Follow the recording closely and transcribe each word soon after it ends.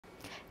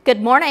Good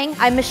morning,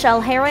 I'm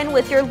Michelle Herron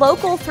with your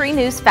local 3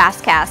 News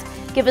Fastcast.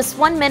 Give us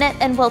 1 minute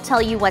and we'll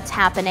tell you what's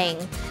happening.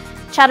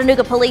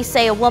 Chattanooga police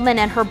say a woman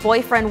and her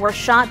boyfriend were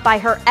shot by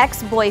her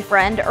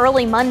ex-boyfriend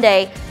early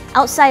Monday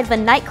outside of a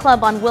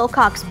nightclub on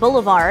Wilcox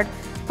Boulevard.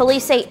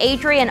 Police say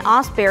Adrian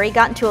Osbury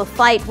got into a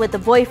fight with the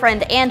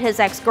boyfriend and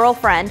his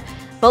ex-girlfriend.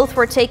 Both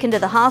were taken to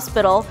the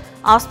hospital.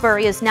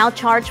 Osbury is now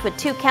charged with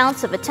 2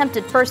 counts of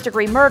attempted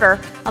first-degree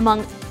murder,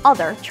 among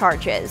other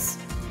charges.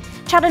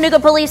 Chattanooga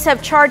police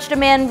have charged a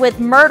man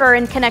with murder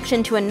in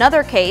connection to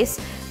another case.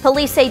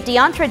 Police say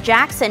Deontra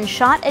Jackson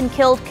shot and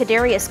killed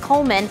Kadarius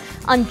Coleman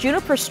on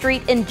Juniper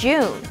Street in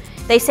June.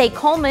 They say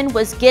Coleman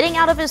was getting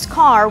out of his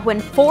car when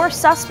 4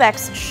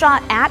 suspects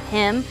shot at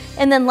him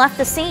and then left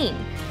the scene.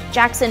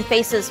 Jackson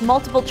faces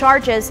multiple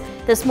charges.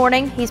 This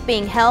morning, he's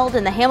being held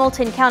in the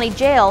Hamilton County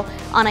Jail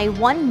on a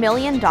 $1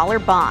 million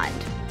bond.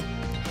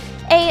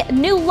 A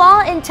new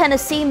law in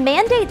Tennessee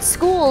mandates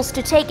schools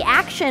to take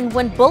action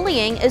when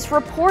bullying is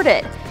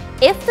reported.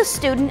 If the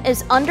student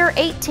is under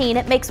 18,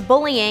 it makes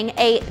bullying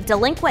a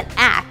delinquent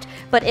act,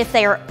 but if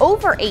they are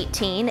over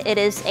 18, it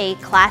is a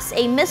Class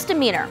A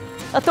misdemeanor.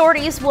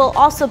 Authorities will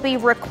also be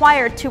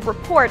required to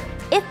report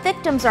if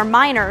victims are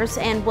minors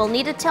and will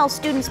need to tell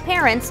students'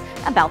 parents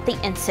about the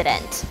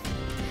incident.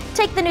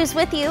 Take the news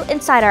with you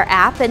inside our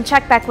app and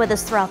check back with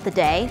us throughout the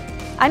day.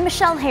 I'm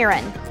Michelle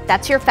Herron.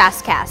 That's your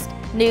Fastcast.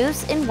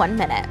 News in 1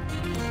 minute.